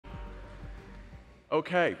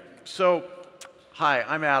Okay, so hi,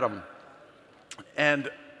 I'm Adam, and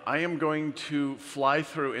I am going to fly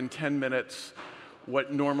through in 10 minutes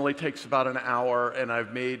what normally takes about an hour, and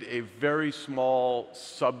I've made a very small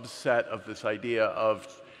subset of this idea of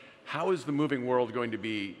how is the moving world going to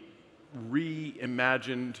be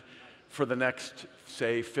reimagined for the next,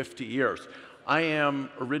 say, 50 years. I am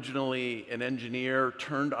originally an engineer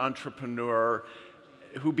turned entrepreneur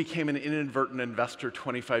who became an inadvertent investor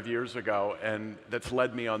 25 years ago, and that's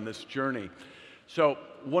led me on this journey. So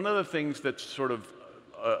one of the things that's sort of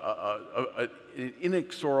an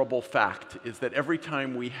inexorable fact is that every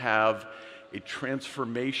time we have a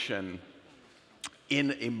transformation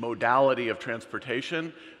in a modality of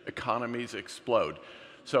transportation, economies explode.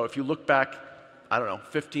 So if you look back, I don't know,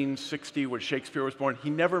 1560, when Shakespeare was born, he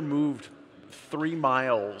never moved 3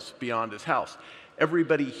 miles beyond his house.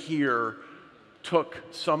 Everybody here took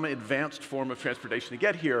some advanced form of transportation to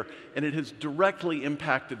get here, and it has directly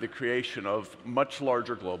impacted the creation of much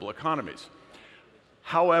larger global economies.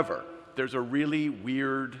 However, there's a really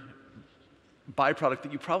weird byproduct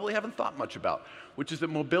that you probably haven't thought much about, which is that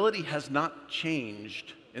mobility has not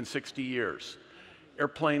changed in 60 years.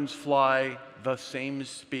 Airplanes fly the same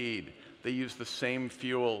speed. They use the same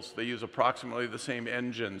fuels. They use approximately the same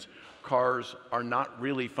engines. Cars are not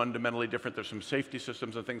really fundamentally different. There's some safety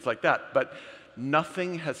systems and things like that, but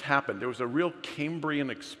nothing has happened. There was a real Cambrian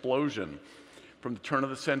explosion from the turn of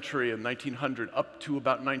the century in 1900 up to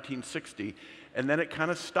about 1960, and then it kind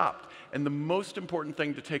of stopped. And the most important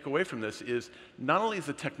thing to take away from this is not only is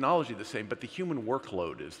the technology the same, but the human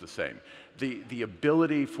workload is the same. The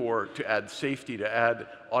ability to add safety, to add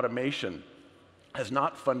automation has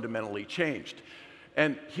not fundamentally changed.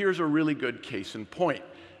 And here's a really good case in point.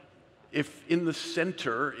 If in the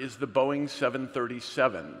center is the Boeing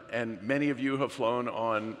 737, and many of you have flown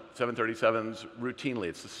on 737s routinely,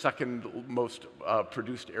 it's the second most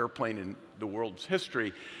produced airplane in the world's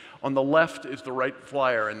history. On the left is the Wright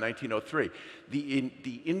Flyer in 1903.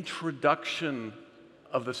 The introduction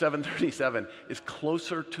of the 737 is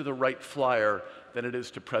closer to the Wright Flyer than it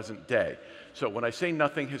is to present day. So when I say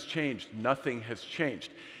nothing has changed, nothing has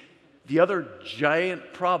changed. The other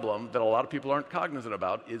giant problem that a lot of people aren't cognizant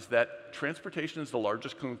about is that transportation is the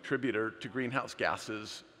largest contributor to greenhouse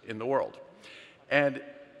gases in the world. And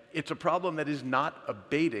it's a problem that is not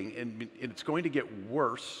abating, and it's going to get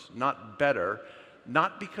worse, not better,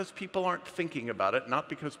 not because people aren't thinking about it, not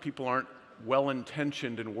because people aren't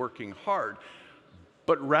well-intentioned and working hard,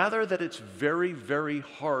 but rather that it's very, very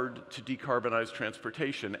hard to decarbonize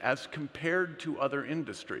transportation as compared to other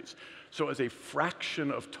industries. So as a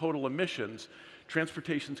fraction of total emissions,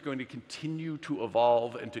 transportation is going to continue to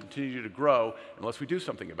evolve and to continue to grow unless we do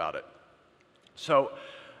something about it. So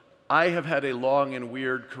I have had a long and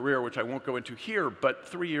weird career, which I won't go into here, but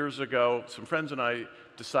 3 years ago, some friends and I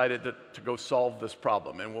decided to go solve this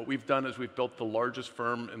problem. And what we've done is we've built the largest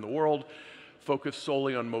firm in the world, focused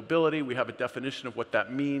solely on mobility. We have a definition of what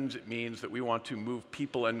that means. It means that we want to move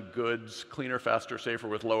people and goods cleaner, faster, safer,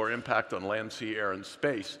 with lower impact on land, sea, air, and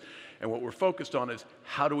space. And what we're focused on is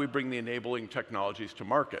how do we bring the enabling technologies to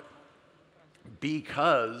market?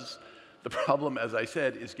 Because the problem, as I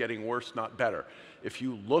said, is getting worse, not better. If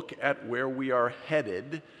you look at where we are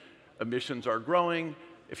headed, emissions are growing.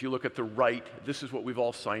 If you look at the right, this is what we've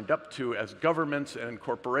all signed up to as governments and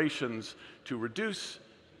corporations to reduce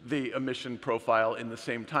the emission profile in the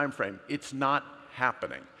same time frame. It's not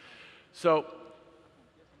happening. So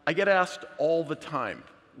I get asked all the time,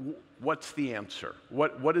 what's the answer?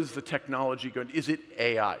 What is the technology going to, is it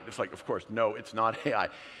AI? It's like, of course, no, it's not AI.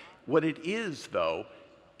 What it is, though,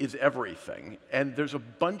 is everything. And there's a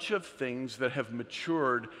bunch of things that have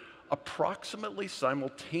matured approximately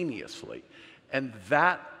simultaneously. And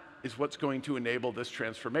that is what's going to enable this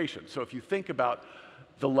transformation. So if you think about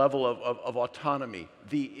the level of autonomy,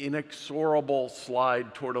 the inexorable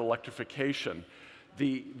slide toward electrification,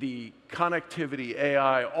 the connectivity,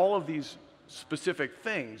 AI, all of these specific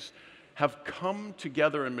things have come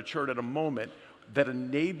together and matured at a moment that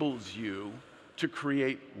enables you to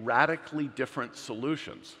create radically different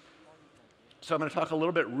solutions. So I'm going to talk a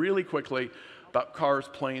little bit really quickly about cars,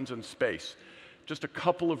 planes, and space. Just a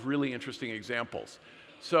couple of really interesting examples.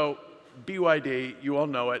 So BYD, you all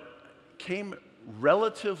know it, came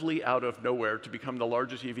relatively out of nowhere to become the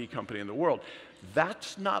largest EV company in the world.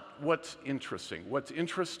 That's not what's interesting. What's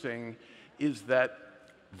interesting is that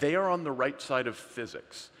they are on the right side of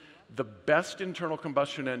physics. The best internal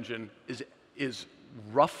combustion engine is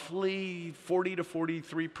roughly 40 to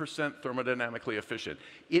 43% thermodynamically efficient.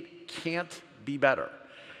 It can't be better.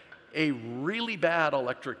 A really bad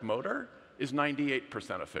electric motor is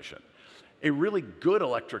 98% efficient. A really good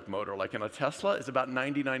electric motor, like in a Tesla, is about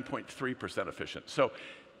 99.3% efficient. So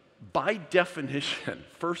by definition,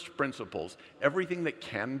 first principles, everything that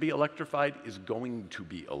can be electrified is going to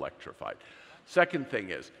be electrified. Second thing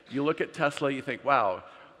is, you look at Tesla, you think, wow,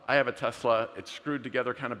 I have a Tesla, it's screwed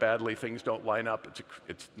together kind of badly, things don't line up,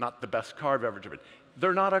 it's not the best car I've ever driven.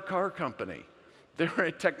 They're not a car company. They're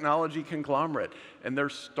a technology conglomerate, and they're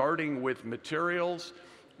starting with materials,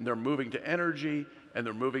 and they're moving to energy, and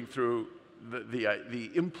they're moving through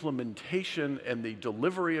the implementation and the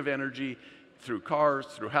delivery of energy through cars,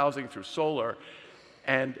 through housing, through solar,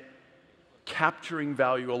 and capturing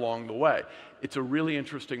value along the way. It's a really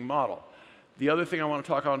interesting model. The other thing I want to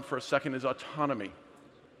talk on for a second is autonomy.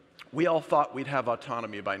 We all thought we'd have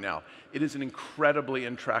autonomy by now. It is an incredibly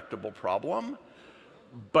intractable problem,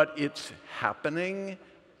 but it's happening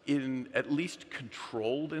in at least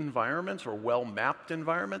controlled environments or well-mapped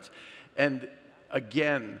environments. And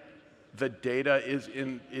again, the data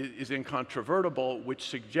is incontrovertible, which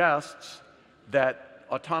suggests that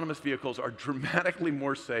autonomous vehicles are dramatically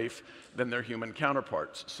more safe than their human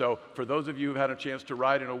counterparts. So for those of you who've had a chance to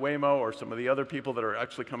ride in a Waymo or some of the other people that are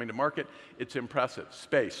actually coming to market, it's impressive.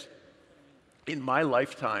 Space. In my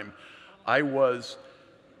lifetime, I was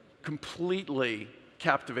completely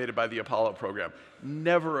captivated by the Apollo program.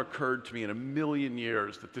 Never occurred to me in a million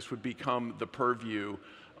years that this would become the purview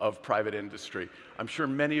of private industry. I'm sure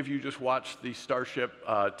many of you just watched the Starship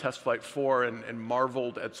test flight 4 and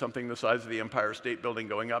marveled at something the size of the Empire State Building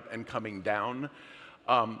going up and coming down.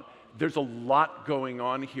 There's a lot going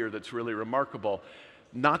on here that's really remarkable,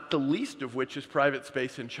 not the least of which is private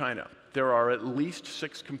space in China. There are at least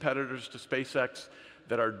 6 competitors to SpaceX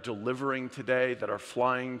that are delivering today, that are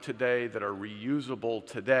flying today, that are reusable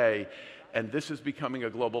today, and this is becoming a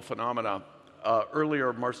global phenomenon.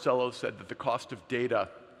 Earlier, Marcelo said that the cost of data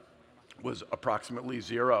was approximately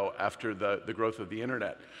 0 after the growth of the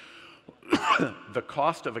internet. The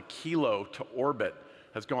cost of a kilo to orbit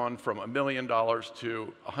has gone from $1 million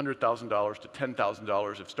to $100,000 to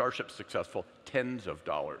 $10,000. If Starship's successful, tens of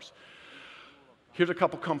dollars. Here's a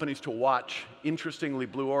couple companies to watch. Interestingly,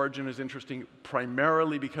 Blue Origin is interesting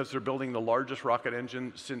primarily because they're building the largest rocket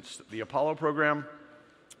engine since the Apollo program.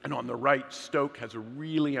 And on the right, Stoke has a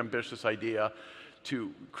really ambitious idea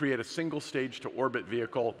to create a single stage to orbit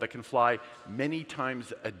vehicle that can fly many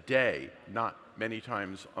times a day, not many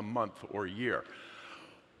times a month or a year.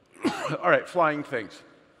 All right, flying things.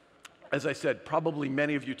 As I said, probably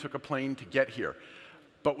many of you took a plane to get here.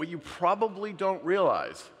 But what you probably don't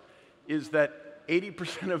realize is that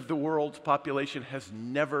 80% of the world's population has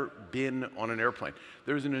never been on an airplane.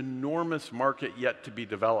 There's an enormous market yet to be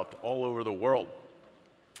developed all over the world.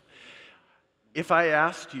 If I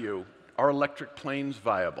asked you, are electric planes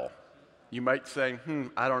viable? You might say,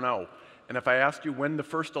 I don't know. And if I asked you when the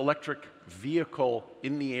first electric vehicle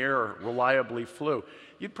in the air reliably flew,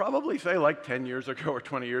 you'd probably say like 10 years ago or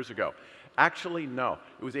 20 years ago. Actually, no.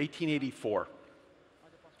 It was 1884.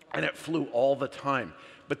 And it flew all the time.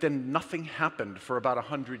 But then nothing happened for about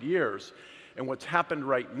 100 years. And what's happened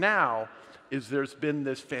right now is there's been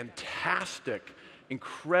this fantastic,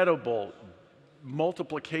 incredible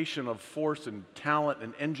multiplication of force and talent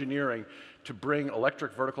and engineering to bring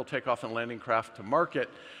electric vertical takeoff and landing craft to market.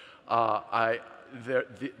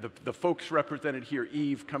 The folks represented here,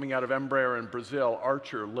 Eve, coming out of Embraer in Brazil,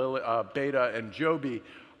 Archer, Beta, and Joby,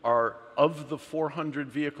 are of the 400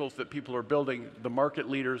 vehicles that people are building, the market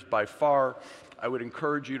leaders by far. I would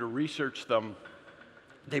encourage you to research them.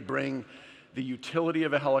 They bring the utility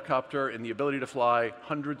of a helicopter and the ability to fly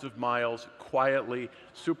hundreds of miles quietly,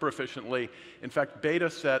 super efficiently. In fact, Beta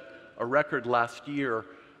set a record last year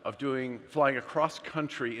of flying across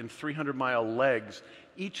country in 300-mile legs.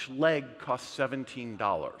 Each leg costs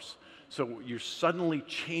 $17. So you're suddenly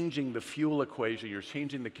changing the fuel equation, you're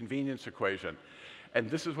changing the convenience equation. And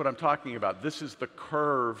this is what I'm talking about. This is the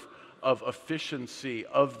curve of efficiency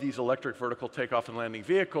of these electric vertical takeoff and landing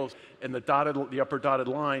vehicles, and the upper dotted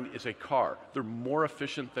line is a car. They're more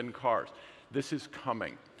efficient than cars. This is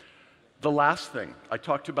coming. The last thing, I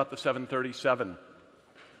talked about the 737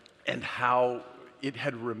 and how it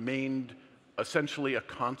had remained essentially a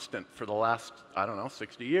constant for the last,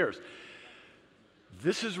 60 years.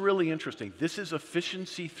 This is really interesting. This is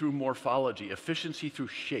efficiency through morphology, efficiency through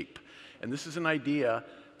shape. And this is an idea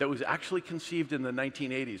that was actually conceived in the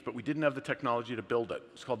 1980s, but we didn't have the technology to build it.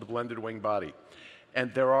 It's called the blended wing body.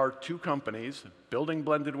 And there are 2 companies building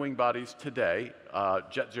blended wing bodies today,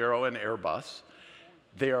 Janeiro and Airbus.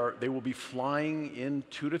 They will be flying in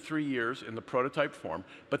 2 to 3 years in the prototype form,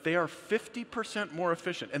 but they are 50% more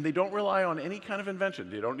efficient, and they don't rely on any kind of invention.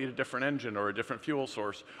 They don't need a different engine or a different fuel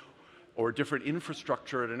source or a different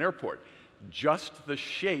infrastructure at an airport. just the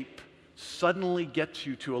shape suddenly gets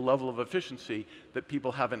you to a level of efficiency that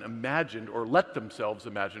people haven't imagined or let themselves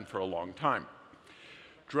imagine for a long time.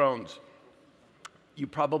 Drones. You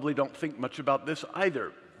probably don't think much about this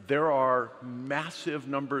either. There are massive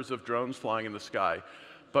numbers of drones flying in the sky,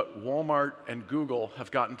 but Walmart and Google have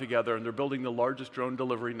gotten together and they're building the largest drone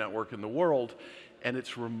delivery network in the world, and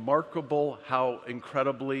it's remarkable how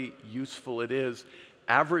incredibly useful it is.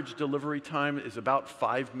 Average delivery time is about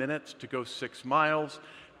 5 minutes to go 6 miles.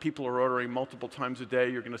 People are ordering multiple times a day.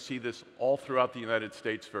 You're going to see this all throughout the United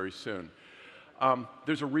States very soon.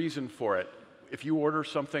 There's a reason for it. If you order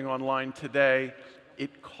something online today,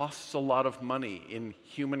 it costs a lot of money in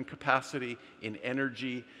human capacity, in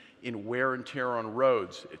energy, in wear and tear on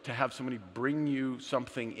roads to have somebody bring you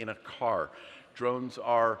something in a car. Drones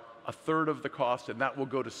are a third of the cost, and that will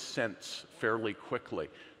go to cents fairly quickly.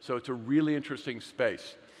 So it's a really interesting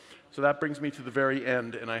space. So that brings me to the very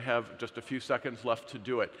end, and I have just a few seconds left to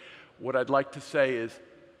do it. What I'd like to say is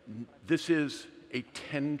this is a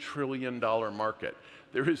 $10 trillion market.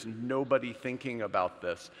 There is nobody thinking about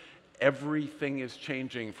this. Everything is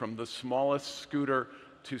changing, from the smallest scooter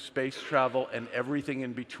to space travel and everything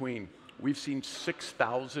in between. We've seen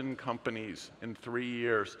 6,000 companies in 3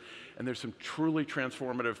 years, and there's some truly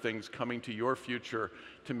transformative things coming to your future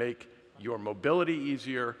to make your mobility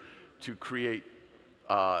easier, to create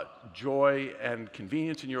joy and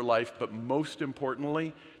convenience in your life, but most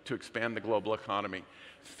importantly, to expand the global economy.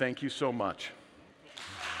 Thank you so much.